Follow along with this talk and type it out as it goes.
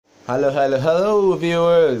Hello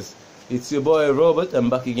viewers, it's your boy Robert. I'm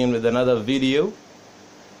back again with another video.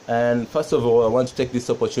 And first of all, I want to take this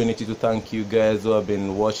opportunity to thank you guys who have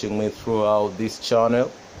been watching me throughout this channel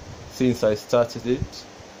since I started it.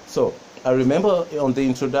 So I remember on the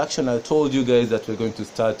introduction I told you guys that we're going to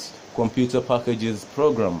start computer packages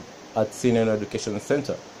program at Senior Education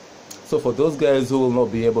Center. So for those guys who will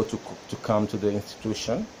not be able to come to the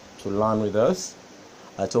institution to learn with us,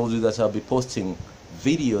 I told you that I'll be posting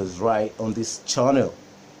videos right on this channel.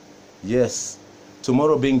 Yes,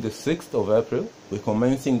 tomorrow being the 6th of April, we're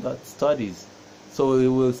commencing that studies. So we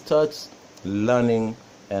will start learning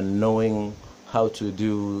and knowing how to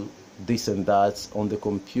do this and that on the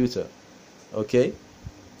computer. Okay?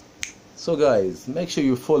 So guys, make sure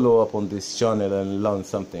you follow up on this channel and learn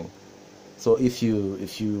something. So if you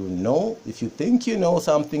think you know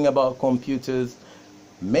something about computers,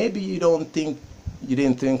 maybe you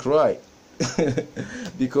didn't think right.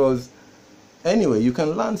 Because anyway, you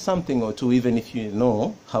can learn something or two even if you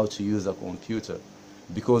know how to use a computer,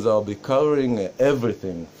 because I'll be covering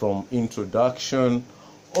everything from introduction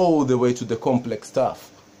all the way to the complex stuff.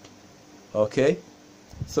 Okay,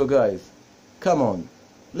 so guys, come on,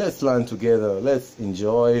 let's learn together, let's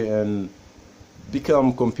enjoy and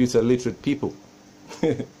become computer literate people.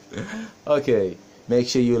 Okay, make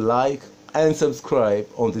sure you like and subscribe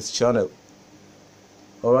on this channel.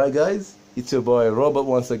 Alright guys, it's your boy Robert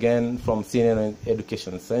once again from Senior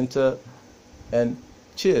Education Center, and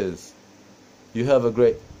cheers. You have a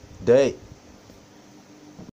great day.